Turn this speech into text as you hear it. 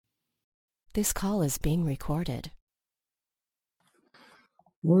This call is being recorded.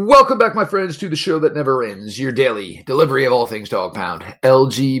 Welcome back, my friends, to the show that never ends. Your daily delivery of all things Dog Pound.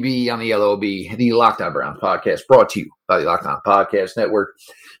 LGB on the LOB, the Locked On Browns podcast, brought to you by the Locked On Podcast Network.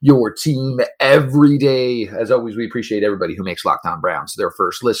 Your team every day. As always, we appreciate everybody who makes Locked On Browns their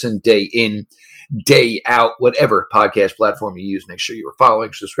first listen, day in, day out, whatever podcast platform you use. Make sure you are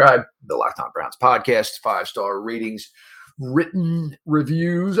following, subscribe, the Locked On Browns podcast, 5-star ratings, written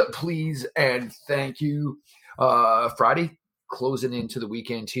reviews, please, and thank you. Friday, closing into the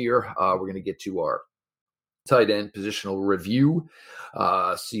weekend here. We're going to get to our tight end positional review,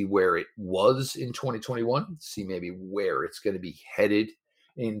 see where it was in 2021, see maybe where it's going to be headed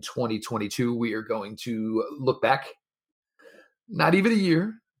in 2022. We are going to look back, not even a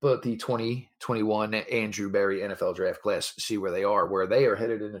year, but the 2021 Andrew Berry NFL draft class, see where they are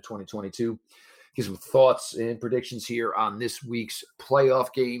headed into 2022. Give some thoughts and predictions here on this week's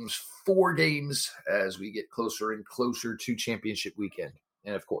playoff games, 4 games as we get closer and closer to championship weekend.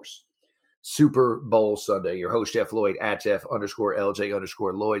 And of course, Super Bowl Sunday. Your host, Jeff Lloyd, at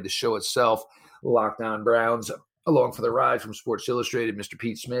Jeff_LJ_Lloyd. The show itself, Locked On Browns. Along for the ride from Sports Illustrated, Mr.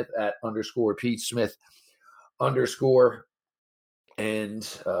 Pete Smith at _Pete Smith_.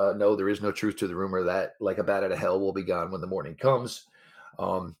 And no, there is no truth to the rumor that like a bat out of hell will be gone when the morning comes.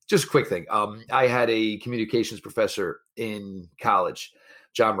 Just a quick thing. I had a communications professor in college,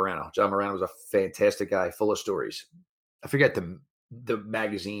 John Morano. John Morano was a fantastic guy, full of stories. I forget the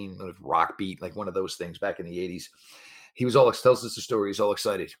magazine, Rock Beat, like one of those things back in the 80s. He was tells us the story. He's all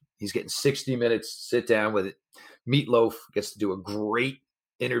excited. He's getting 60 minutes, sit down with it. Meatloaf gets to do a great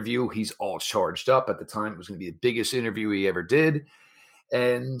interview. He's all charged up. At the time, it was going to be the biggest interview he ever did.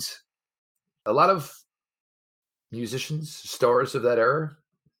 And a lot of musicians, stars of that era,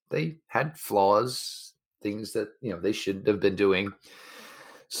 they had flaws, things that, they shouldn't have been doing.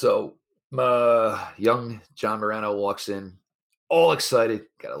 So young John Morano walks in, all excited,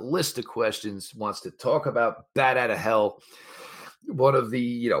 got a list of questions, wants to talk about Bat Out of Hell, one of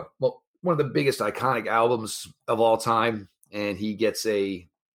the, one of the biggest iconic albums of all time. And he gets a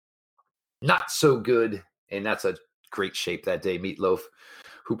not so good, and that's a great shape that day, Meatloaf,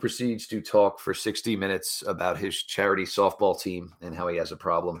 who proceeds to talk for 60 minutes about his charity softball team and how he has a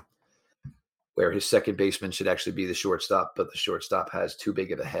problem where his second baseman should actually be the shortstop, but the shortstop has too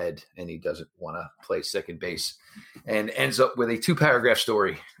big of a head and he doesn't want to play second base, and ends up with a 2-paragraph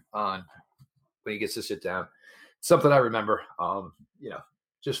story on when he gets to sit down. Something I remember,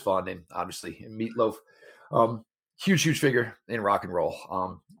 just fun. And obviously Meatloaf, huge figure in rock and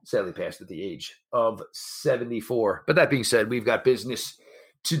roll, sadly passed at the age of 74. But that being said, we've got business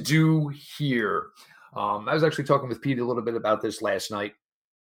to do here. I was actually talking with Pete a little bit about this last night.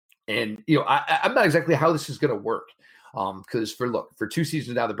 And, I'm not exactly how this is going to work. Because for 2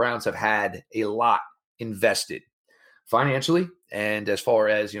 seasons now, the Browns have had a lot invested financially. And as far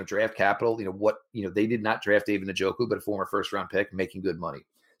as, draft capital, they did not draft David Njoku, but a former first-round pick making good money.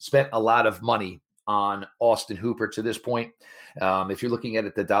 Spent a lot of money on Austin Hooper to this point. If you're looking at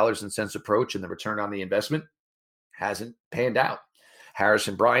it, the dollars and cents approach and the return on the investment hasn't panned out.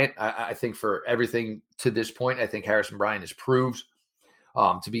 Harrison Bryant, I think for everything to this point, I think Harrison Bryant has proved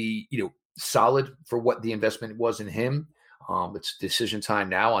to be, solid for what the investment was in him. It's decision time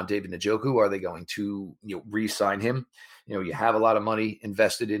now on David Njoku. Are they going to, re-sign him? You have a lot of money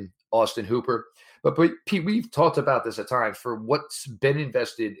invested in Austin Hooper. But Pete, we've talked about this at times for what's been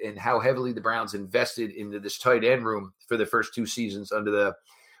invested and how heavily the Browns invested into this tight end room for the first 2 seasons under the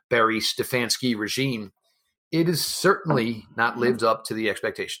Barry Stefanski regime. It has certainly not lived up to the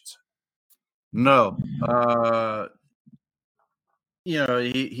expectations. No.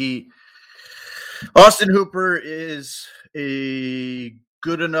 Austin Hooper is a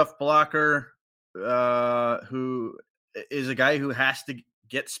good enough blocker who is a guy who has to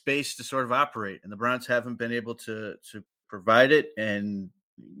get space to sort of operate, and the Browns haven't been able to provide it. And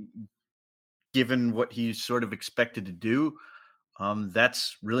given what he's sort of expected to do,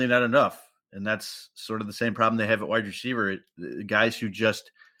 that's really not enough. And that's sort of the same problem they have at wide receiver. Guys who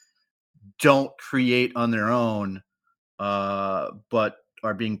just don't create on their own, but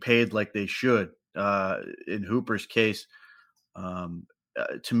are being paid like they should. In Hooper's case,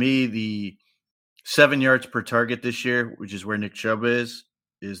 to me, the 7 yards per target this year, which is where Nick Chubb is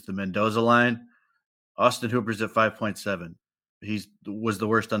the Mendoza line. Austin Hooper's at 5.7. He was the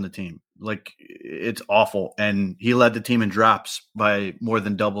worst on the team. Like, it's awful. And he led the team in drops by more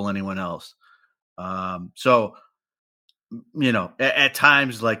than double anyone else. So, at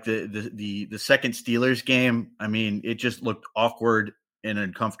times, like the second Steelers game, I mean, it just looked awkward and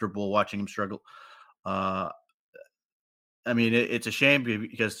uncomfortable watching him struggle. I mean, it's a shame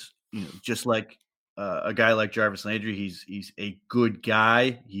because just like a guy like Jarvis Landry, he's a good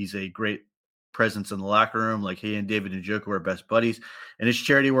guy. He's a great presence in the locker room. Like, he and David Njoku are best buddies, and his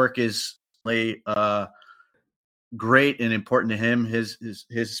charity work is great and important to him. His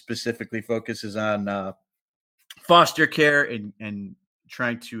specifically focuses on foster care and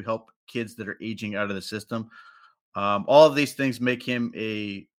trying to help kids that are aging out of the system. All of these things make him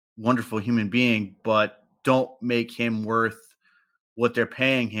a wonderful human being, but don't make him worth what they're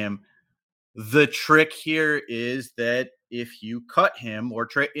paying him. The trick here is that if you cut him or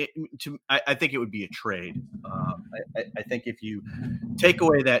trade, I think it would be a trade. I think if you take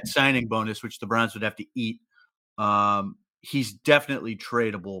away that signing bonus, which the Browns would have to eat, he's definitely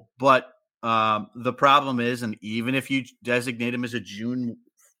tradable. But the problem is, and even if you designate him as a June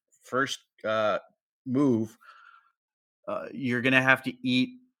 1st move, you're going to have to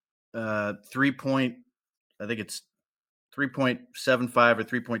eat 3.75 or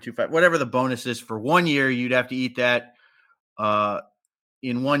 3.25, whatever the bonus is for 1 year. You'd have to eat that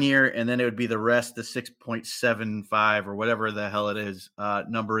in 1 year, and then it would be the rest, the 6.75 or whatever the hell it is,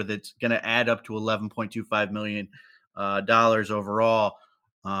 number that's going to add up to $11.25 million overall.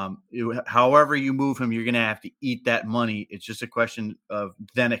 However you move him, you're going to have to eat that money. It's just a question of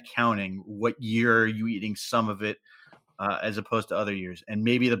then accounting what year are you eating some of it as opposed to other years. And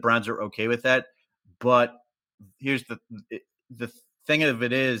maybe the Browns are okay with that, but here's the thing of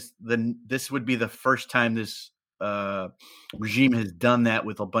it is, this would be the first time this regime has done that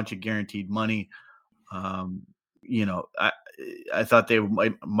with a bunch of guaranteed money. I thought they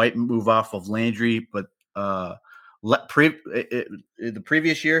might move off of Landry, but the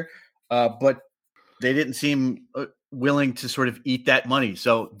previous year, but they didn't seem willing to sort of eat that money.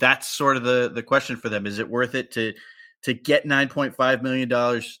 So that's sort of the question for them. Is it worth it to get $9.5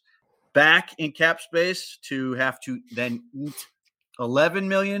 million back in cap space to have to then eat $11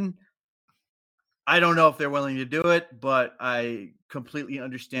 million? I don't know if they're willing to do it, but I completely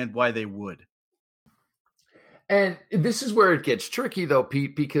understand why they would. And this is where it gets tricky, though,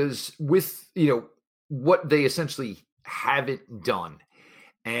 Pete, because with, what they essentially haven't done,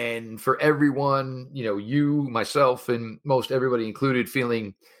 and for everyone, you, myself, and most everybody included,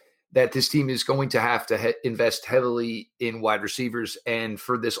 feeling that this team is going to have to invest heavily in wide receivers, and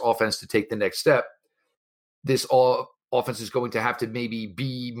for this offense to take the next step, this offense is going to have to maybe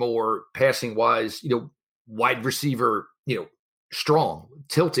be more passing wise, wide receiver, strong,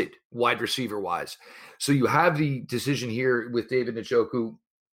 tilted wide receiver wise. So you have the decision here with David Njoku,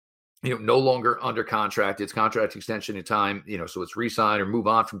 no longer under contract. It's contract extension in time, so it's re-sign or move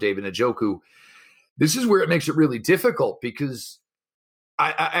on from David Njoku. This is where it makes it really difficult, because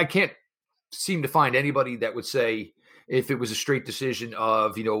I can't seem to find anybody that would say, if it was a straight decision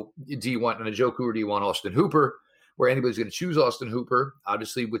of, do you want Njoku or do you want Austin Hooper, where anybody's going to choose Austin Hooper.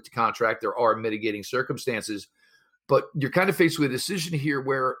 Obviously, with the contract, there are mitigating circumstances, but you're kind of faced with a decision here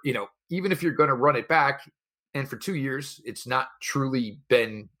where, even if you're going to run it back, and for 2 years, it's not truly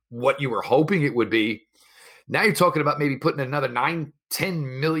been what you were hoping it would be. Now you're talking about maybe putting another $9-10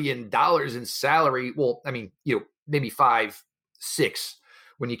 million in salary. Well, I mean, maybe 5-6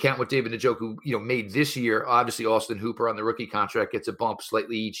 when you count what David Njoku, made this year. Obviously, Austin Hooper on the rookie contract gets a bump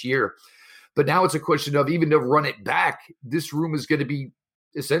slightly each year. But now it's a question of, even to run it back, this room is going to be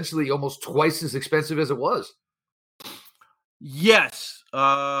essentially almost twice as expensive as it was. Yes,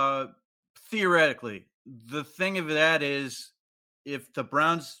 theoretically. The thing of that is, if the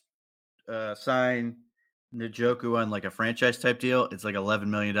Browns sign Njoku on like a franchise type deal, it's like $11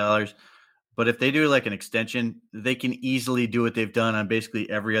 million. But if they do like an extension, they can easily do what they've done on basically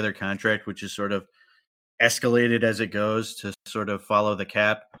every other contract, which is sort of escalated as it goes to sort of follow the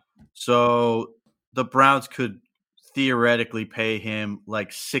cap. So the Browns could theoretically pay him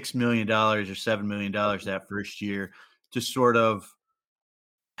like $6 million or $7 million that first year to sort of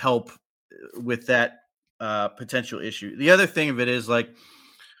help with that potential issue. The other thing of it is, like,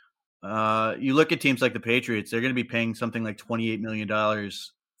 you look at teams like the Patriots, they're going to be paying something like $28 million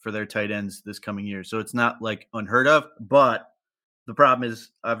for their tight ends this coming year. So it's not like unheard of, but the problem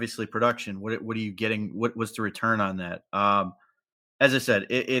is obviously production. What are you getting? What's the return on that? As I said,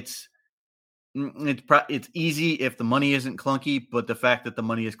 it's easy if the money isn't clunky, but the fact that the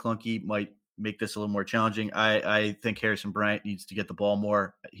money is clunky might make this a little more challenging. I think Harrison Bryant needs to get the ball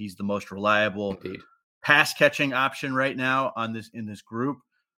more. He's the most reliable pass catching option right now in this group.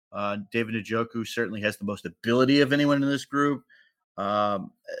 David Njoku certainly has the most ability of anyone in this group.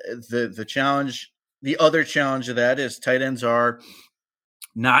 The challenge, the other challenge of that is tight ends are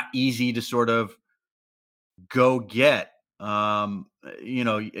not easy to sort of go get.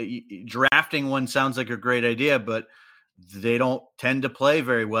 Drafting one sounds like a great idea, but they don't tend to play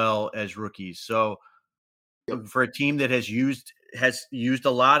very well as rookies. So for a team that has used a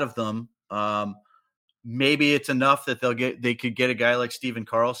lot of them, maybe it's enough that they could get a guy like Steven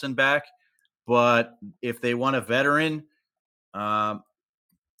Carlson back. But if they want a veteran, at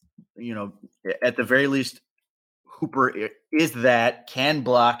the very least, Hooper can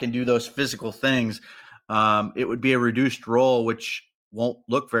block and do those physical things. It would be a reduced role, which won't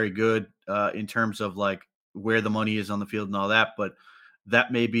look very good in terms of like where the money is on the field and all that. But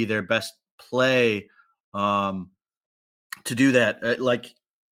that may be their best play to do that. Like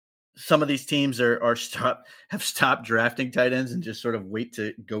some of these teams have stopped drafting tight ends and just sort of wait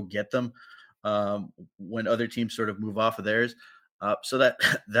to go get them when other teams sort of move off of theirs. So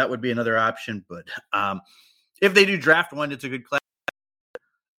that would be another option. But if they do draft one, it's a good class.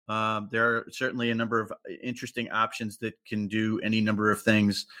 There are certainly a number of interesting options that can do any number of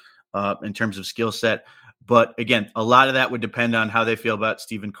things in terms of skill set. But again, a lot of that would depend on how they feel about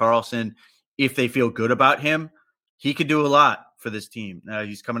Steven Carlson. If they feel good about him, he could do a lot for this team.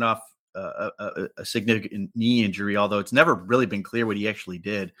 He's coming off a significant knee injury, although it's never really been clear what he actually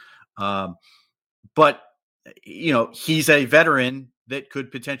did. But he's a veteran that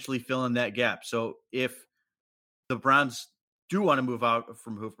could potentially fill in that gap. So if the Browns do want to move out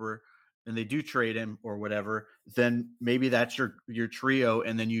from Hooper and they do trade him or whatever, then maybe that's your trio.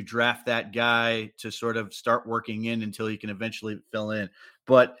 And then you draft that guy to sort of start working in until he can eventually fill in.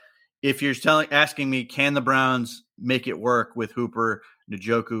 But if you're asking me, can the Browns make it work with Hooper,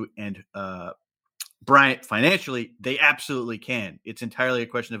 Njoku, and Bryant financially? They absolutely can. It's entirely a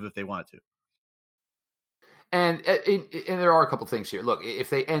question of if they want to. And there are a couple things here. Look, if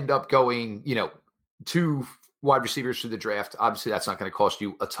they end up going, 2 wide receivers through the draft, obviously that's not going to cost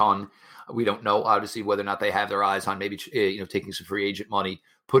you a ton. We don't know, obviously, whether or not they have their eyes on maybe, taking some free agent money,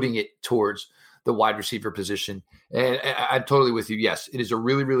 putting it towards the wide receiver position. And I'm totally with you. Yes, it is a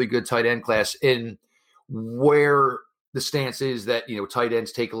really, really good tight end class. In where the stance is that, tight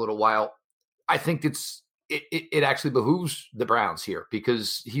ends take a little while, I think it actually behooves the Browns here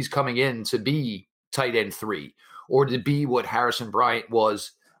because he's coming in to be tight end 3 or to be what Harrison Bryant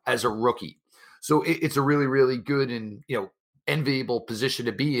was as a rookie. So it's a really, really good and, enviable position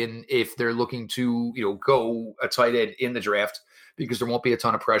to be in if they're looking to, go a tight end in the draft because there won't be a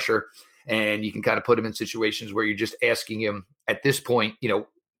ton of pressure and you can kind of put him in situations where you're just asking him at this point, to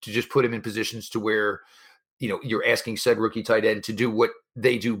just put him in positions to where, you're asking said rookie tight end to do what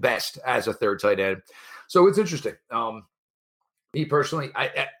they do best as a third tight end. So it's interesting. Me personally,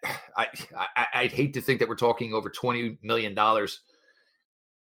 I'd hate to think that we're talking over $20 million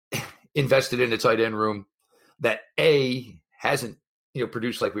invested in the tight end room that A, hasn't,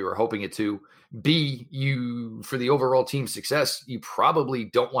 produced like we were hoping it to. B, for the overall team success, you probably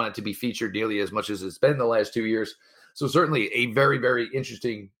don't want it to be featured nearly as much as it's been the last 2 years. So certainly a very, very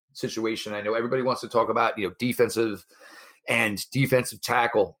interesting situation. I know everybody wants to talk about, defensive and defensive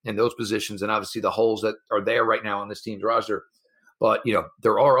tackle in those positions, and obviously the holes that are there right now on this team's roster. But,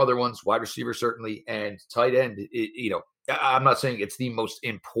 there are other ones, wide receiver certainly, and tight end. I'm not saying it's the most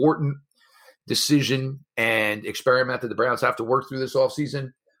important decision and experiment that the Browns have to work through this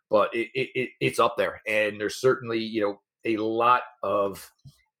offseason, but it's up there. And there's certainly, a lot of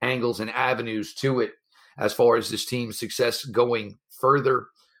angles and avenues to it as far as this team's success going further,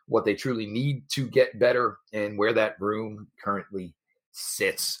 what they truly need to get better, and where that room currently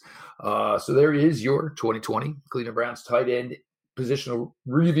sits. So there is your 2020 Cleveland Browns tight end positional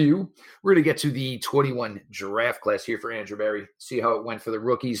review. We're going to get to the 21 draft class here for Andrew Berry, see how it went for the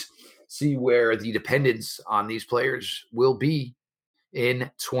rookies, see where the dependence on these players will be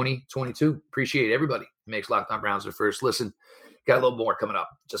in 2022. Appreciate everybody who makes Locked On Browns their first listen. Got a little more coming up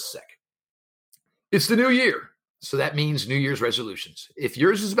in just a sec. It's the new year, so that means New Year's resolutions. If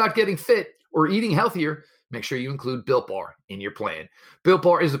yours is about getting fit or eating healthier, make sure you include Built Bar in your plan. Built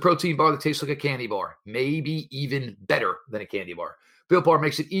Bar is the protein bar that tastes like a candy bar, maybe even better than a candy bar. Built Bar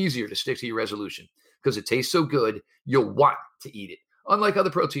makes it easier to stick to your resolution because it tastes so good, you'll want to eat it. Unlike other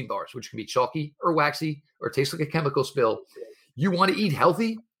protein bars, which can be chalky or waxy or taste like a chemical spill, you want to eat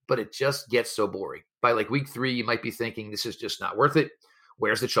healthy, but it just gets so boring. By like week 3, you might be thinking this is just not worth it.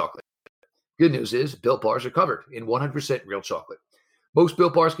 Where's the chocolate? Good news is Built Bars are covered in 100% real chocolate. Most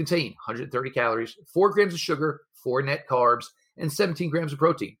Built Bars contain 130 calories, 4 grams of sugar, 4 net carbs, and 17 grams of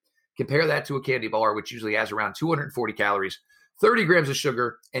protein. Compare that to a candy bar, which usually has around 240 calories, 30 grams of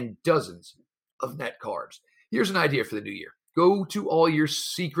sugar, and dozens of net carbs. Here's an idea for the new year. Go to all your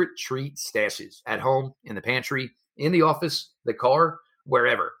secret treat stashes at home, in the pantry, in the office, the car,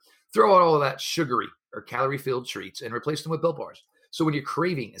 wherever. Throw out all of that sugary or calorie-filled treats and replace them with Built Bars. So when you're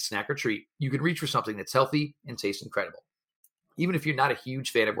craving a snack or treat, you can reach for something that's healthy and tastes incredible. Even if you're not a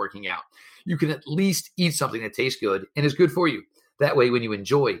huge fan of working out, you can at least eat something that tastes good and is good for you. That way, when you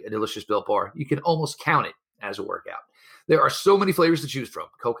enjoy a delicious Built Bar, you can almost count it as a workout. There are so many flavors to choose from: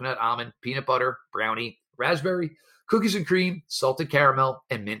 coconut, almond, peanut butter, brownie, raspberry, cookies and cream, salted caramel,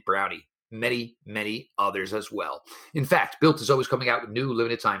 and mint brownie. Many, many others as well. In fact, Built is always coming out with new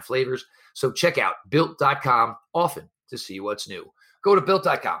limited time flavors. So check out Built.com often to see what's new. Go to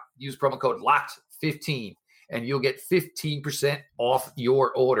Built.com, use promo code LOCKED15, and you'll get 15% off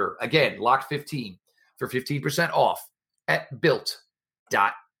your order. Again, LOCKED15 for 15% off at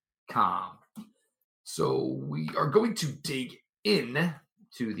Built.com. So we are going to dig in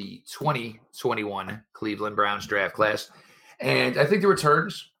to the 2021 Cleveland Browns draft class. And I think the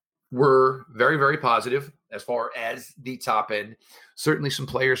returns were very, very positive as far as the top end. Certainly some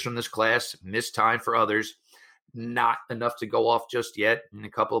players from this class missed time for others. Not enough to go off just yet. And a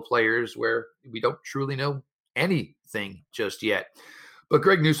couple of players where we don't truly know anything just yet. But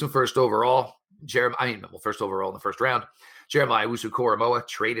Greg Newsome first overall. First overall in the first round. Jeremiah Owusu-Koramoah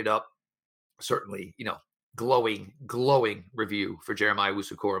traded up. Certainly, glowing review for Jeremiah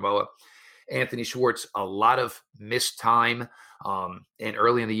Owusu-Koramoah. Anthony Schwartz, a lot of missed time. And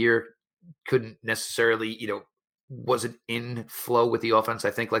early in the year, couldn't necessarily, wasn't in flow with the offense, I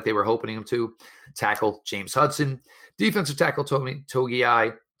think, like they were hoping him to. Tackle James Hudson. Defensive tackle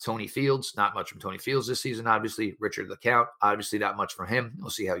Togiai. Tony Fields. Not much from Tony Fields this season, obviously. Richard LeCount, obviously not much from him.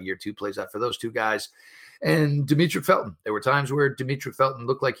 We'll see how year 2 plays out for those two guys. And Demetric Felton. There were times where Demetric Felton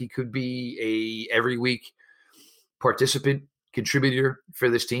looked like he could be a every week participant, contributor for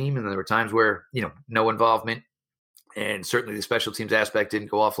this team. And there were times where, no involvement. And certainly the special teams aspect didn't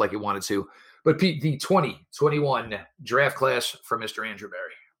go off like it wanted to. But Pete, the 2021 draft class for Mr. Andrew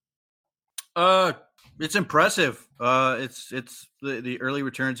Berry. It's impressive. It's the early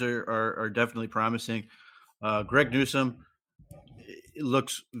returns are definitely promising. Greg Newsome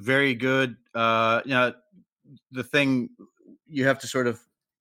looks very good. The thing you have to sort of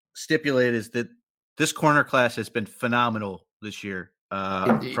stipulate is that this corner class has been phenomenal this year.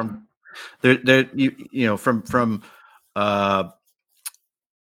 From the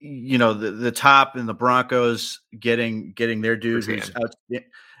top and the Broncos getting their dude who's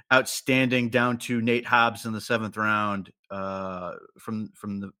outstanding, down to Nate Hobbs in the 7th round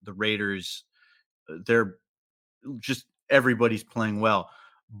from the Raiders. They're just, everybody's playing well.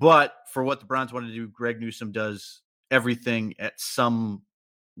 But for what the Browns want to do, Greg Newsome does everything at some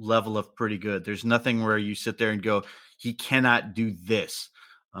level of pretty good. There's nothing where you sit there and go, he cannot do this.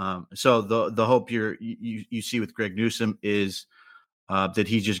 So the hope you see with Greg Newsome is that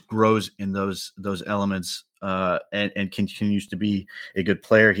he just grows in those elements and continues to be a good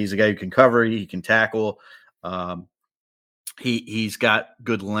player. He's a guy who can cover, he can tackle. He's got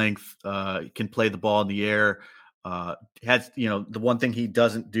good length, can play the ball in the air. The one thing he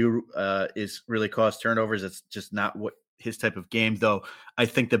doesn't do is really cause turnovers. It's just not what his type of game, though. I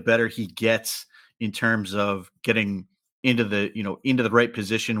think the better he gets in terms of getting into the right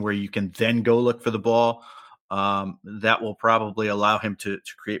position where you can then go look for the ball, that will probably allow him to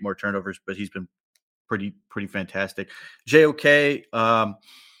create more turnovers. But he's been pretty fantastic. JOK,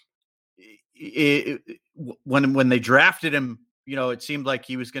 when they drafted him, it seemed like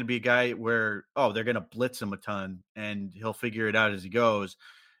he was going to be a guy where, they're going to blitz him a ton and he'll figure it out as he goes.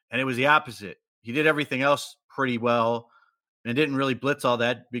 And it was the opposite. He did everything else pretty well and didn't really blitz all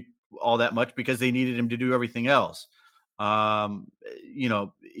that much because they needed him to do everything else.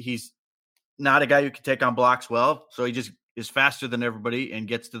 He's not a guy who can take on blocks well. So he just is faster than everybody and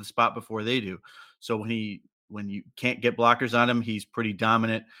gets to the spot before they do. So when you can't get blockers on him, he's pretty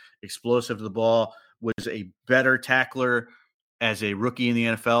dominant, explosive to the ball, was a better tackler as a rookie in the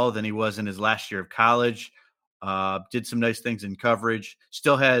NFL than he was in his last year of college. Did some nice things in coverage,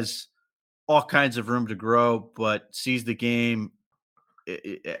 still has all kinds of room to grow, but sees the game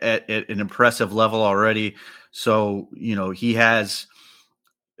at an impressive level already. So, he has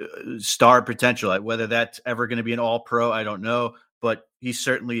star potential. Whether that's ever going to be an all-pro, I don't know, but he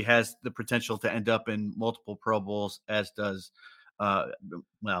certainly has the potential to end up in multiple Pro Bowls, as does,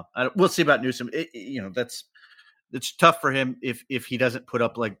 we'll see about Newsome. It's tough for him if he doesn't put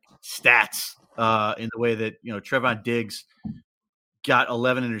up like stats in the way that, Trevon Diggs got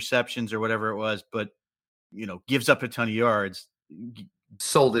 11 interceptions or whatever it was, but, gives up a ton of yards.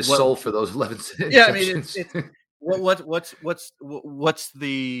 Sold his soul for those 11 interceptions. Yeah, I mean, it's what's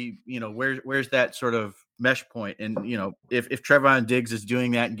the, where's that sort of mesh point? And, if Trevon Diggs is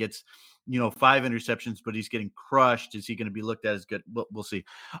doing that and gets, 5 interceptions, but he's getting crushed, is he going to be looked at as good? We'll see.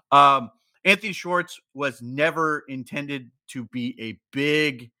 Anthony Schwartz was never intended to be a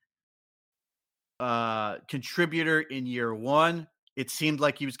big contributor in year one. It seemed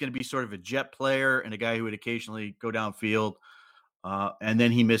like he was going to be sort of a jet player and a guy who would occasionally go downfield. And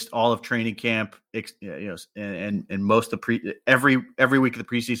then he missed all of training camp, and most of every week of the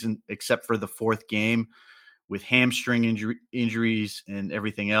preseason except for the fourth game with hamstring injuries and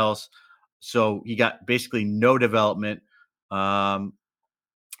everything else. So he got basically no development.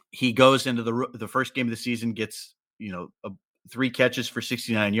 He goes into the first game of the season, gets 3 catches for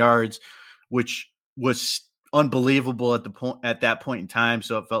 69 yards, which was unbelievable at that point in time.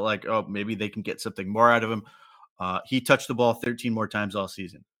 So it felt like, oh, maybe they can get something more out of him. He touched the ball 13 more times all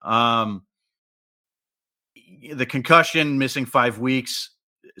season. The concussion, missing 5 weeks,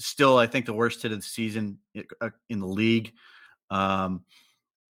 still, I think, the worst hit of the season in the league.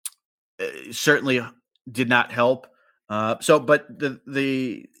 Certainly did not help. But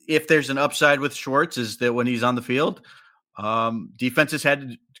if there's an upside with Schwartz is that when he's on the field, defenses had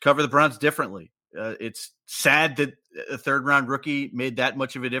to cover the Browns differently. It's sad that a third-round rookie made that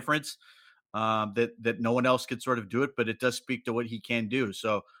much of a difference. That no one else could sort of do it, but it does speak to what he can do.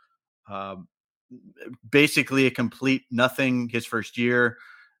 So basically a complete nothing his first year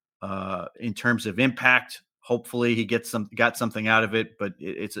in terms of impact. Hopefully he got something out of it, but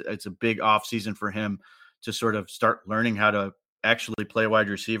it's a big off season for him to sort of start learning how to actually play wide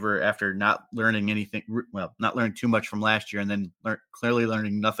receiver after not learning anything. Well, not learning too much from last year, and then clearly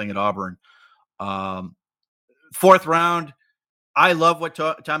learning nothing at Auburn. Fourth round. I love what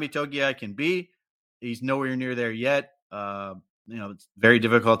Tommy Togiai can be. He's nowhere near there yet. It's very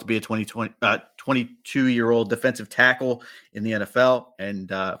difficult to be a 22-year-old defensive tackle in the NFL. And,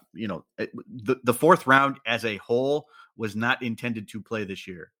 the fourth round as a whole was not intended to play this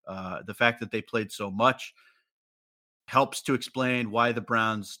year. The fact that they played so much helps to explain why the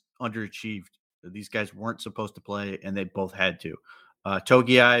Browns underachieved. These guys weren't supposed to play, and they both had to.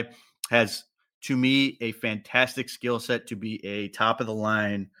 Togiai has, to me, a fantastic skill set to be a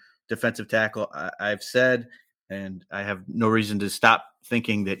top-of-the-line defensive tackle. I've said, and I have no reason to stop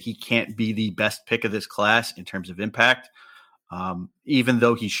thinking that he can't be the best pick of this class in terms of impact. Even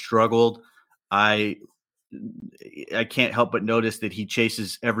though he struggled, I can't help but notice that he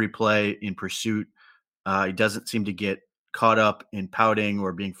chases every play in pursuit. He doesn't seem to get caught up in pouting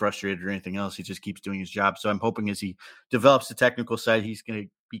or being frustrated or anything else. He just keeps doing his job. So I'm hoping as he develops the technical side, he's going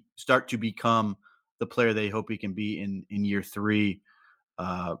to start to become the player they hope he can be in year 3.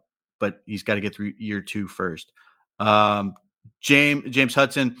 But he's got to get through year 2 first. James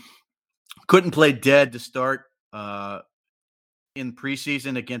Hudson couldn't play dead to start in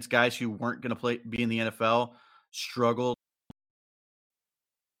preseason against guys who weren't going to be in the NFL. Struggled,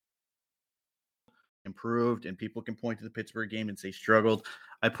 improved, and people can point to the Pittsburgh game and say struggled.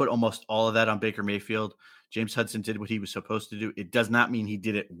 I put almost all of that on Baker Mayfield. James Hudson did what he was supposed to do. It does not mean he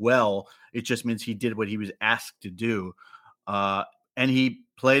did it well. It just means he did what he was asked to do. And he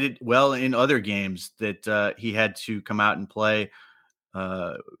played it well in other games that he had to come out and play.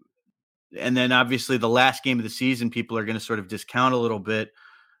 And then obviously the last game of the season, people are going to sort of discount a little bit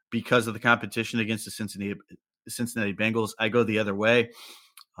because of the competition against the Cincinnati Bengals. I go the other way.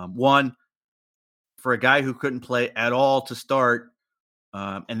 One, for a guy who couldn't play at all to start,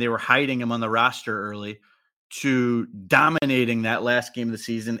 and they were hiding him on the roster early, to dominating that last game of the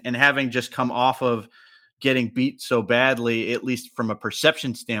season and having just come off of getting beat so badly, at least from a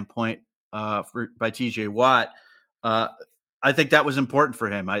perception standpoint, by TJ Watt. I think that was important for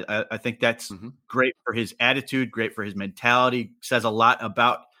him. I think that's great for his attitude, great for his mentality, says a lot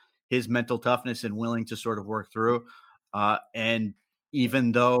about his mental toughness and willing to sort of work through. And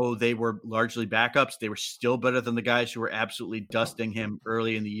even though they were largely backups, they were still better than the guys who were absolutely dusting him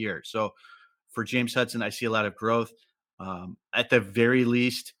early in the year. So for James Hudson, I see a lot of growth. At the very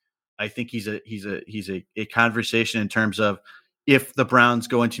least, I think he's a conversation in terms of if the Browns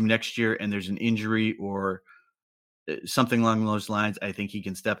go into next year and there's an injury or something along those lines, I think he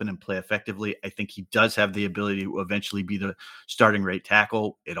can step in and play effectively. I think he does have the ability to eventually be the starting right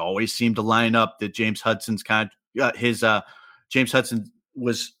tackle. It always seemed to line up that James Hudson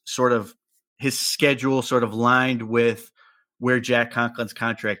was sort of his schedule sort of lined with where Jack Conklin's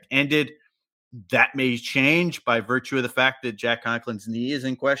contract ended. That may change by virtue of the fact that Jack Conklin's knee is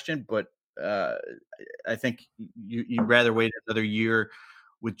in question, but I think you'd rather wait another year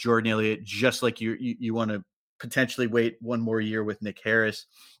with Jordan Elliott, just like you want to potentially wait one more year with Nick Harris.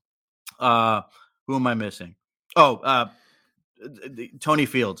 Who am I missing? Tony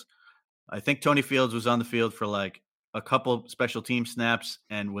Fields. I think Tony Fields was on the field for like a couple special team snaps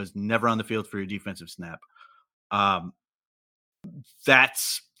and was never on the field for a defensive snap.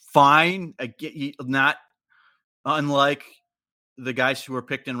 That's fine. Not unlike the guys who were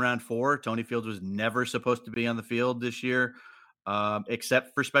picked in round 4. Tony Fields was never supposed to be on the field this year,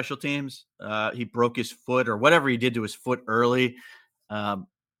 except for special teams. He broke his foot or whatever he did to his foot early.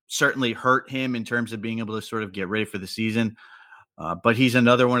 Certainly hurt him in terms of being able to sort of get ready for the season. But he's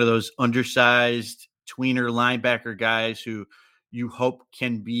another one of those undersized tweener linebacker guys who you hope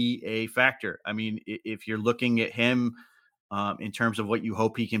can be a factor. I mean, if you're looking at him in terms of what you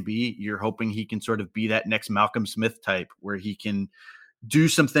hope he can be, you're hoping he can sort of be that next Malcolm Smith type where he can do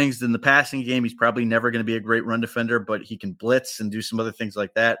some things in the passing game. He's probably never going to be a great run defender, but he can blitz and do some other things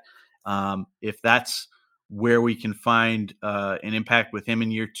like that. If that's where we can find an impact with him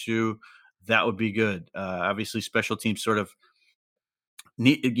in year 2, that would be good. Obviously, special teams sort of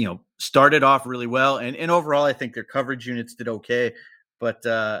started off really well, and overall, I think their coverage units did okay, but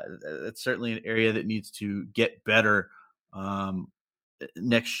it's certainly an area that needs to get better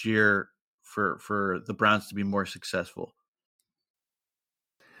next year for the Browns to be more successful.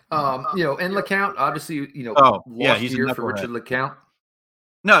 And LeCount, obviously, he's year for Richard LeCount.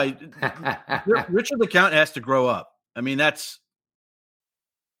 No, Richard LeCount has to grow up. I mean,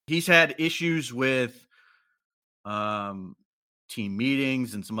 he's had issues with team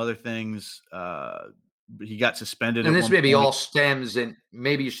meetings and some other things. He got suspended. And this maybe all stems, and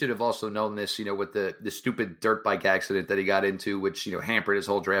maybe you should have also known this, with the stupid dirt bike accident that he got into, which, hampered his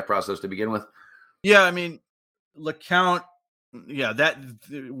whole draft process to begin with. Yeah. I mean, LeCount,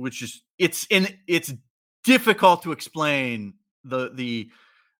 it's difficult to explain the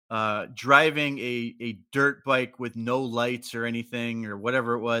driving a dirt bike with no lights or anything or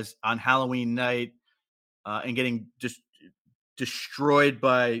whatever it was on Halloween night and getting just destroyed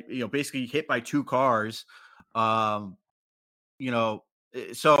by, basically hit by 2 cars. So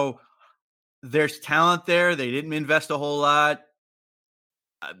there's talent there. They didn't invest a whole lot.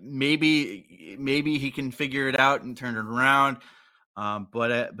 Maybe he can figure it out and turn it around.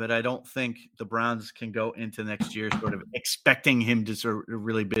 But I don't think the Browns can go into next year sort of expecting him to sort of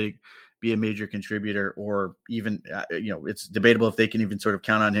really be a major contributor, or even, it's debatable if they can even sort of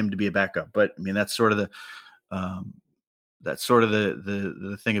count on him to be a backup. But I mean, that's sort of the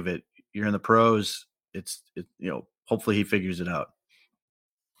thing of it. You're in the pros. Hopefully he figures it out.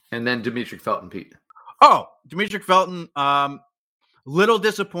 And then Demetric Felton, Pete. Oh, Demetric Felton. Little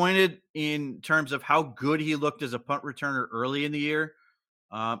disappointed in terms of how good he looked as a punt returner early in the year.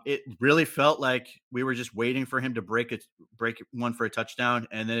 It really felt like we were just waiting for him to break one for a touchdown,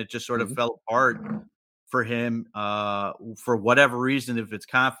 and then it just sort of fell apart for him for whatever reason, if it's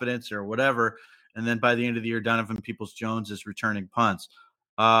confidence or whatever. And then by the end of the year, Donovan Peoples-Jones is returning punts.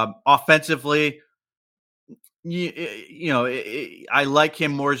 Offensively, I like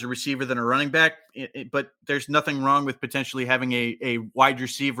him more as a receiver than a running back, but there's nothing wrong with potentially having a wide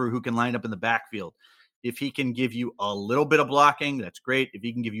receiver who can line up in the backfield. If he can give you a little bit of blocking, that's great. If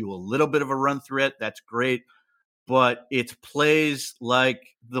he can give you a little bit of a run threat, that's great. But it's plays like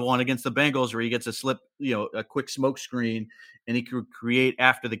the one against the Bengals where he gets a quick smoke screen and he could create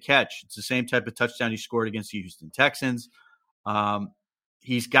after the catch. It's the same type of touchdown he scored against the Houston Texans.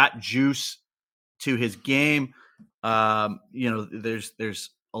 He's got juice to his game. There's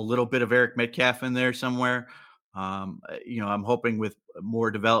a little bit of Eric Metcalf in there somewhere. I'm hoping with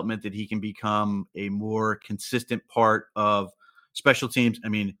more development that he can become a more consistent part of special teams. I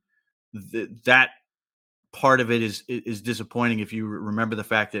mean, that part of it is disappointing. If you remember the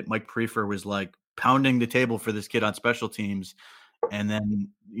fact that Mike Prefer was like pounding the table for this kid on special teams, and then,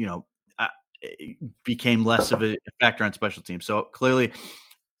 it became less of a factor on special teams. So clearly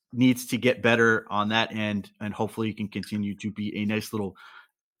needs to get better on that end, and hopefully he can continue to be a nice little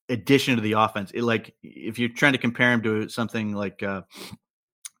addition to the offense. If you're trying to compare him to something like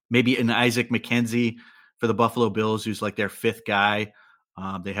maybe an Isaac McKenzie for the Buffalo Bills, who's like their 5th guy.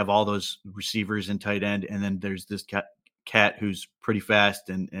 They have all those receivers and tight end, and then there's this cat who's pretty fast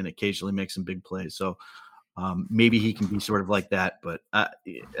and occasionally makes some big plays. So maybe he can be sort of like that. But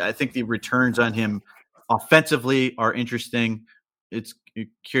I think the returns on him offensively are interesting. It's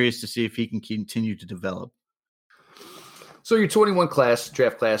curious to see if he can continue to develop. So your 21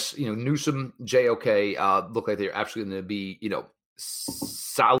 draft class, Newsome, JOK, look like they're actually going to be,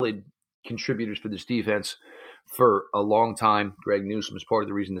 solid contributors for this defense for a long time. Greg Newsome is part of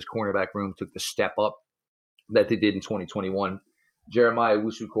the reason this cornerback room took the step up that they did in 2021. Jeremiah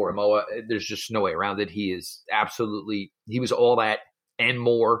Owusu-Koramoah, there's just no way around it. He was all that and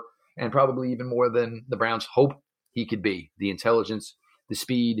more, and probably even more than the Browns hope he could be. The intelligence, the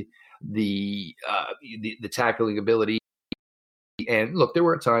speed, the tackling ability. And look, there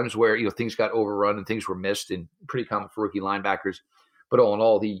were times where things got overrun and things were missed, and pretty common for rookie linebackers. But all in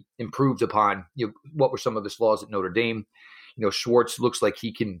all, he improved upon what were some of his flaws at Notre Dame. Schwartz looks like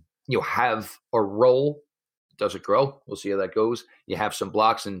he can, have a role. Does it grow? We'll see how that goes. You have some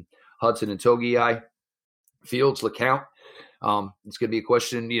blocks in Hudson and Togiai, Fields, LeCount. It's going to be a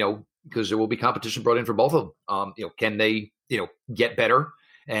question, because there will be competition brought in for both of them. Can they, get better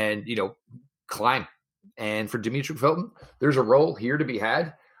and, climb? And for Demetric Felton, there's a role here to be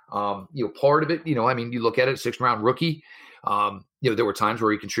had. Part of it, you look at it, 6th round rookie. There were times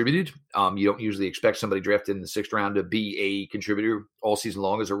where he contributed. You don't usually expect somebody drafted in the 6th round to be a contributor all season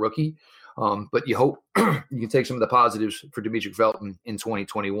long as a rookie. But you hope you can take some of the positives for Demetric Felton in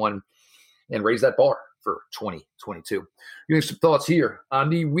 2021 and raise that bar for 2022. You have some thoughts here on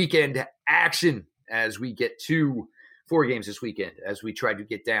the weekend action as we get to 4 games this weekend, as we try to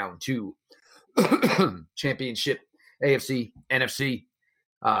get down to championship, AFC, NFC.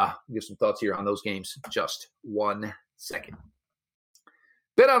 Give some thoughts here on those games. Just 1 second.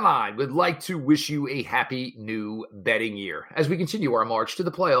 BetOnline would like to wish you a happy new betting year as we continue our march to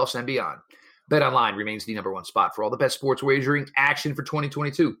the playoffs and beyond. BetOnline remains the number 1 spot for all the best sports wagering action for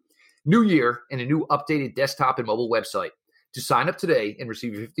 2022. New year and a new updated desktop and mobile website. To sign up today and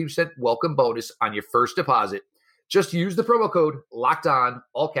receive a 50% welcome bonus on your first deposit, just use the promo code LOCKEDON,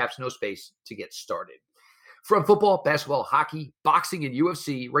 all caps, no space, to get started. From football, basketball, hockey, boxing, and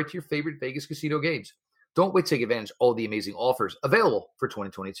UFC, right to your favorite Vegas casino games. Don't wait to take advantage of all the amazing offers available for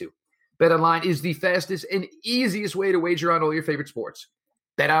 2022. BetOnline is the fastest and easiest way to wager on all your favorite sports.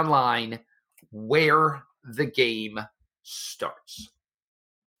 BetOnline, where the game starts.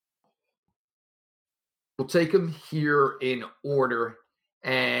 We'll take them here in order.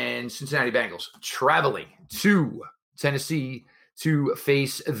 And Cincinnati Bengals traveling to Tennessee to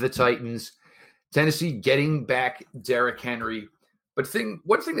face the Titans. Tennessee getting back Derrick Henry. But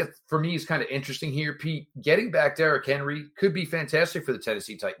one thing that for me is kind of interesting here, Pete, getting back Derrick Henry could be fantastic for the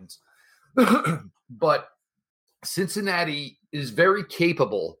Tennessee Titans. But Cincinnati is very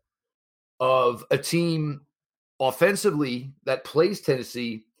capable of a team offensively that plays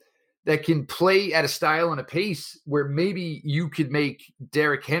Tennessee, that can play at a style and a pace where maybe you could make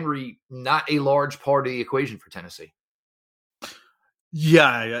Derrick Henry not a large part of the equation for Tennessee.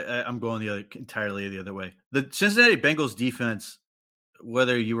 Yeah, I'm going entirely the other way. The Cincinnati Bengals defense,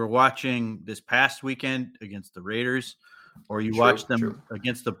 whether you were watching this past weekend against the Raiders or you watched them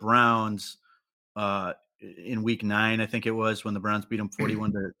against the Browns in week 9, I think it was, when the Browns beat them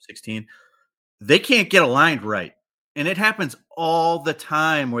 41-16, they can't get aligned right. And it happens all the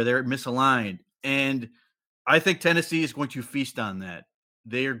time where they're misaligned. And I think Tennessee is going to feast on that.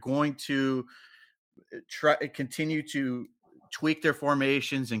 They are going to continue to tweak their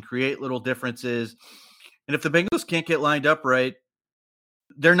formations and create little differences. And if the Bengals can't get lined up right,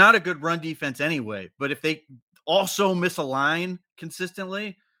 they're not a good run defense anyway. But if they also misalign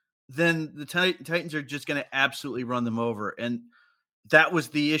consistently, then the Titans are just going to absolutely run them over. And that was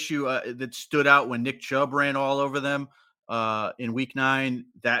the issue that stood out when Nick Chubb ran all over them in week 9.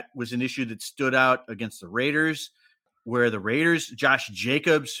 That was an issue that stood out against the Raiders, where the Raiders, Josh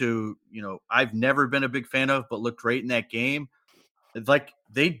Jacobs, who, I've never been a big fan of, but looked great in that game. It's like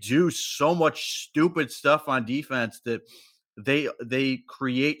they do so much stupid stuff on defense that they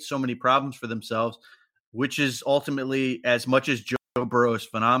create so many problems for themselves, which is ultimately, as much as Joe Burrow is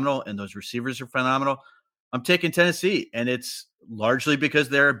phenomenal and those receivers are phenomenal, I'm taking Tennessee, and it's largely because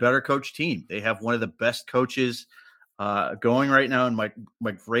they're a better coach team. They have one of the best coaches going right now in Mike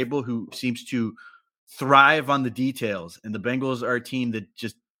Vrabel, who seems to thrive on the details, and the Bengals are a team that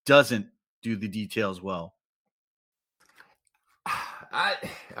just doesn't do the details well.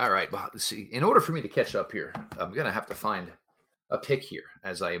 All right. Well, let's see. In order for me to catch up here, I'm going to have to find a pick here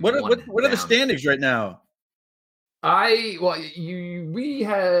as I What are the standings right now? We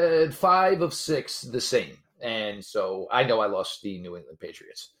had 5 of 6 the same. And so I know I lost the New England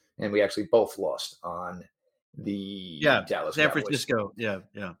Patriots, and we actually both lost on the Dallas San Cowboys. Francisco. Yeah.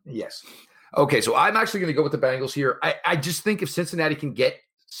 Yes. Okay, so I'm actually going to go with the Bengals here. I just think if Cincinnati can get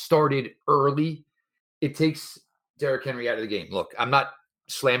started early, it takes Derrick Henry out of the game. Look, I'm not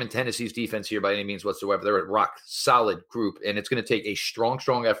slamming Tennessee's defense here by any means whatsoever. They're a rock solid group, and it's going to take a strong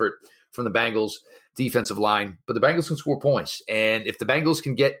effort from the Bengals defensive line. But the Bengals can score points, and if the Bengals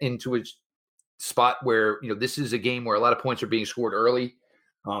can get into a spot where, this is a game where a lot of points are being scored early,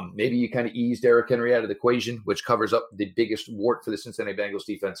 maybe you kind of ease Derrick Henry out of the equation, which covers up the biggest wart for the Cincinnati Bengals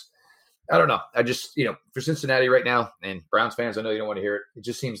defense. I don't know. I just, for Cincinnati right now, and Browns fans, I know you don't want to hear it. It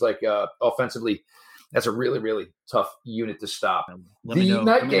just seems like offensively, that's a really, really tough unit to stop. Let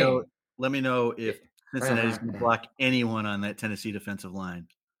me know if Cincinnati's going to block anyone on that Tennessee defensive line.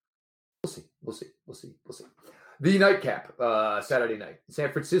 We'll see. The nightcap, Saturday night.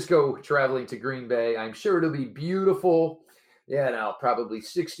 San Francisco traveling to Green Bay. I'm sure it'll be beautiful. Yeah, now probably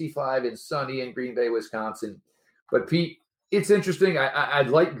 65 and sunny in Green Bay, Wisconsin. But Pete, it's interesting. I'd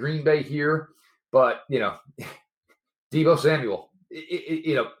like Green Bay here, but Deebo Samuel,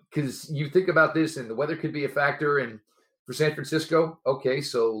 because you think about this and the weather could be a factor. And for San Francisco, okay,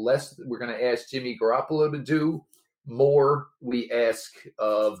 so less we're going to ask Jimmy Garoppolo to do, more we ask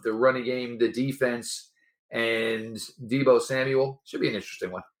of the running game, the defense, and Deebo Samuel. Should be an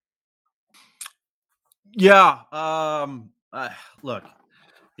interesting one. Yeah. Look,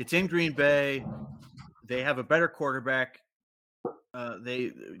 it's in Green Bay. They have a better quarterback.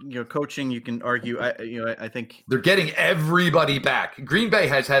 Coaching, you can argue. I think they're getting everybody back. Green Bay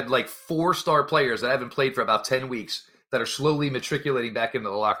has had like 4-star players that haven't played for about 10 weeks that are slowly matriculating back into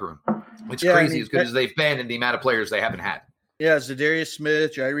the locker room. It's crazy as good as they've been and the amount of players they haven't had. Yeah, Zadarius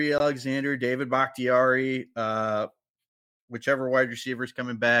Smith, Jairi Alexander, David Bakhtiari, whichever wide receiver is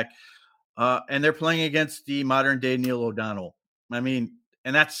coming back. And they're playing against the modern-day Neil O'Donnell. I mean,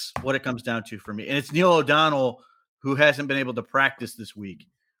 and that's what it comes down to for me. And it's Neil O'Donnell who hasn't been able to practice this week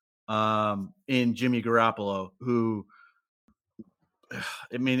in Jimmy Garoppolo, who,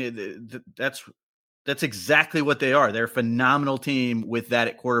 I mean, that's exactly what they are. They're a phenomenal team with that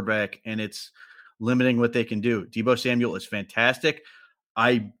at quarterback, and it's limiting what they can do. Deebo Samuel is fantastic.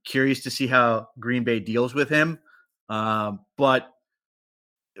 I'm curious to see how Green Bay deals with him. But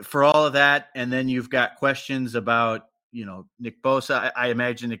for all of that, and then you've got questions about, Nick Bosa. I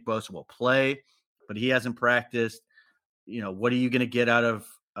imagine Nick Bosa will play, but he hasn't practiced. What are you going to get out of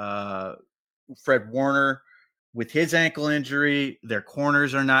Fred Warner with his ankle injury? Their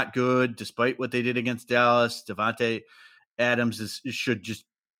corners are not good, despite what they did against Dallas. Devontae Adams should just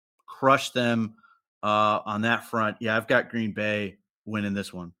crush them on that front. Yeah, I've got Green Bay winning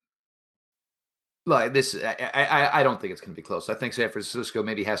this one. Like this, I don't think it's going to be close. I think San Francisco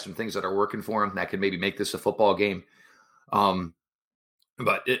maybe has some things that are working for them that can maybe make this a football game.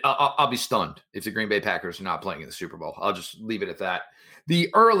 But I'll be stunned if the Green Bay Packers are not playing in the Super Bowl. I'll just leave it at that. The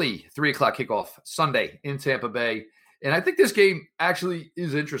early 3:00 kickoff Sunday in Tampa Bay. And I think this game actually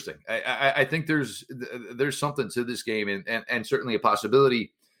is interesting. I think there's something to this game and certainly a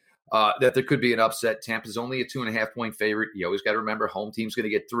possibility that there could be an upset. Tampa's only a 2.5-point favorite. You always got to remember home team's going to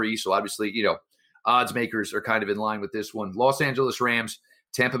get 3. So obviously, odds makers are kind of in line with this one. Los Angeles Rams,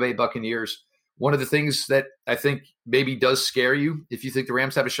 Tampa Bay Buccaneers. One of the things that I think maybe does scare you if you think the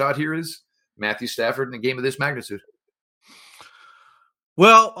Rams have a shot here is Matthew Stafford in a game of this magnitude.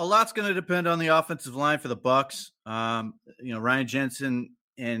 Well, a lot's going to depend on the offensive line for the Bucs. Ryan Jensen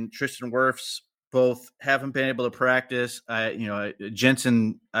and Tristan Wirfs both haven't been able to practice.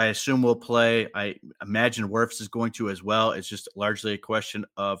 Jensen, I assume, will play. I imagine Wirfs is going to as well. It's just largely a question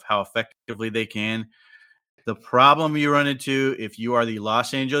of how effectively they can. The problem you run into if you are the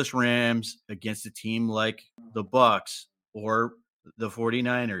Los Angeles Rams against a team like the Bucs or the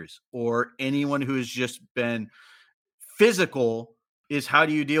 49ers or anyone who has just been physical is how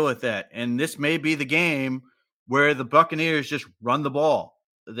do you deal with that? And this may be the game where the Buccaneers just run the ball.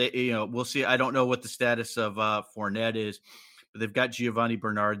 We'll see. I don't know what the status of Fournette is, but they've got Giovanni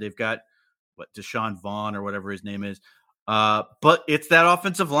Bernard. They've got Deshaun Vaughn or whatever his name is. But it's that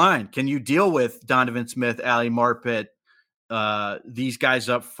offensive line. Can you deal with Donovan Smith, Ali Marpet, these guys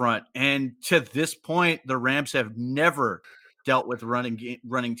up front? And to this point, the Rams have never dealt with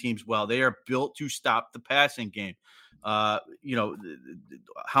running teams well. They are built to stop the passing game. How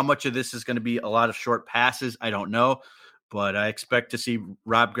much of this is going to be a lot of short passes, I don't know. But I expect to see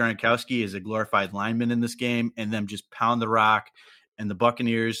Rob Gronkowski as a glorified lineman in this game and them just pound the rock. And the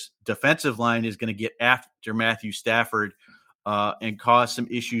Buccaneers defensive line is going to get after Matthew Stafford and cause some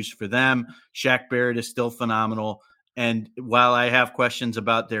issues for them. Shaq Barrett is still phenomenal. And while I have questions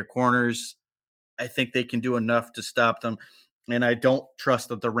about their corners, I think they can do enough to stop them. And I don't trust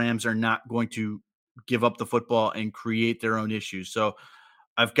that the Rams are not going to give up the football and create their own issues. So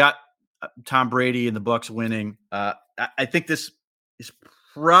I've got Tom Brady and the Bucs winning. I think this is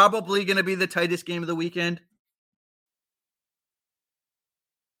probably going to be the tightest game of the weekend.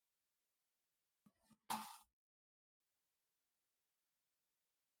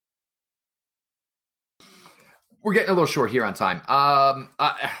 We're getting a little short here on time. I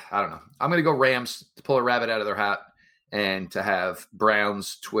don't know. I'm going to go Rams to pull a rabbit out of their hat and to have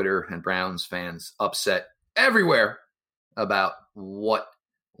Browns Twitter and Browns fans upset everywhere about what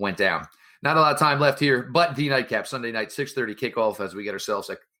went down. Not a lot of time left here, but the nightcap, Sunday night, 6:30 kickoff as we get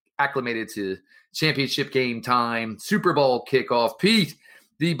ourselves acclimated to championship game time, Super Bowl kickoff. Pete,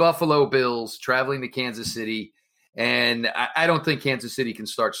 the Buffalo Bills traveling to Kansas City. And I don't think Kansas City can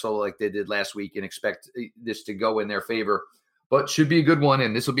start slow like they did last week and expect this to go in their favor. but should be a good one.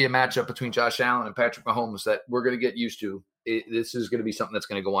 And this will be a matchup between Josh Allen and Patrick Mahomes that we're going to get used to. This is going to be something that's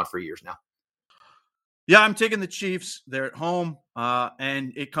going to go on for years now. Yeah, I'm taking the Chiefs. They're at home,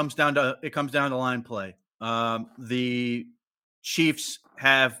 and it comes down to line play. The Chiefs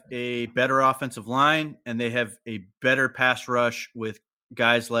have a better offensive line, and they have a better pass rush with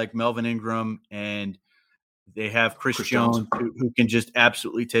guys like Melvin Ingram, and they have Chris Jones who can just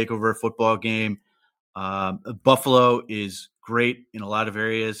absolutely take over a football game. Buffalo is great in a lot of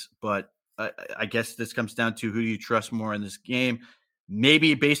areas, but I guess this comes down to who do you trust more in this game.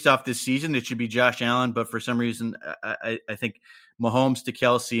 Maybe based off this season, it should be Josh Allen, but for some reason, I think Mahomes to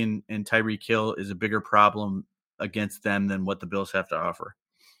Kelsey and Tyreek Hill is a bigger problem against them than what the Bills have to offer.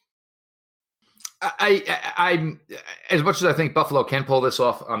 I'm as much as I think Buffalo can pull this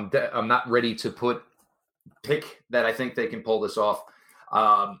off, I'm not ready to pick that I think they can pull this off.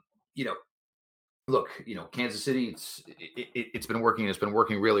 Look, Kansas City, it's been working. It's been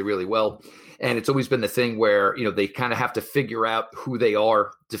working really, really well. And it's always been the thing where, they kind of have to figure out who they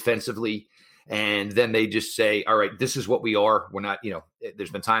are defensively. And then they just say, all right, this is what we are. We're not, there's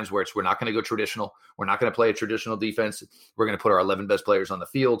been times where we're not going to go traditional. We're not going to play a traditional defense. We're going to put our 11 best players on the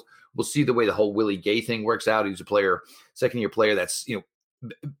field. We'll see the way the whole Willie Gay thing works out. He's a second-year player that's,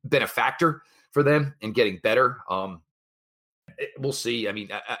 been a factor for them in getting better. We'll see. I mean,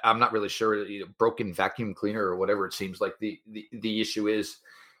 I'm not really sure. Broken vacuum cleaner or whatever it seems like the issue is.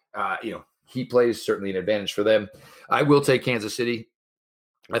 He plays certainly an advantage for them. I will take Kansas City.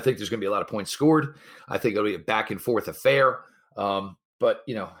 I think there's going to be a lot of points scored. I think it'll be a back and forth affair. But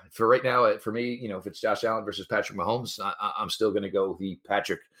for right now, for me, if it's Josh Allen versus Patrick Mahomes, I'm still going to go the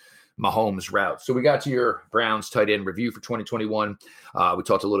Patrick Mahomes route. So we got to your Browns tight end review for 2021. We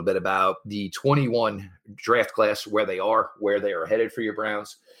talked a little bit about the 21 draft class, where they are headed for your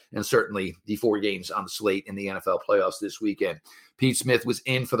Browns, and certainly the 4 games on the slate in the NFL playoffs this weekend. Pete Smith was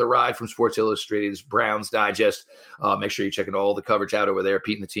in for the ride from Sports Illustrated's Browns Digest. Make sure you're checking all the coverage out over there.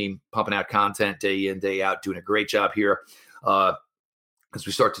 Pete and the team pumping out content day in, day out, doing a great job here. As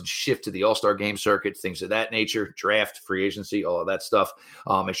we start to shift to the All-Star game circuit, things of that nature, draft, free agency, all of that stuff.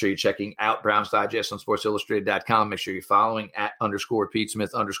 Make sure you're checking out Browns Digest on sportsillustrated.com. Make sure you're following @_Pete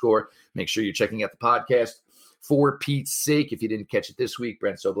Smith _. Make sure you're checking out the podcast. For Pete's sake, if you didn't catch it this week,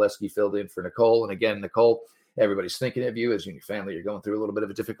 Brent Sobleski filled in for Nicole. And again, Nicole, everybody's thinking of you as you and your family are going through a little bit of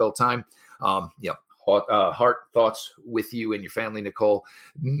a difficult time. Heart thoughts with you and your family, Nicole.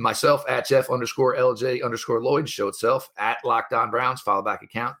 Myself @Jeff_LJ_Lloyd. Show itself @Locked On Browns. Follow back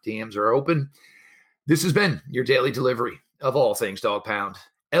account. DMs are open. This has been your daily delivery of all things Dog Pound.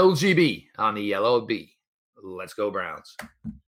 LGB on the LOB. Let's go Browns.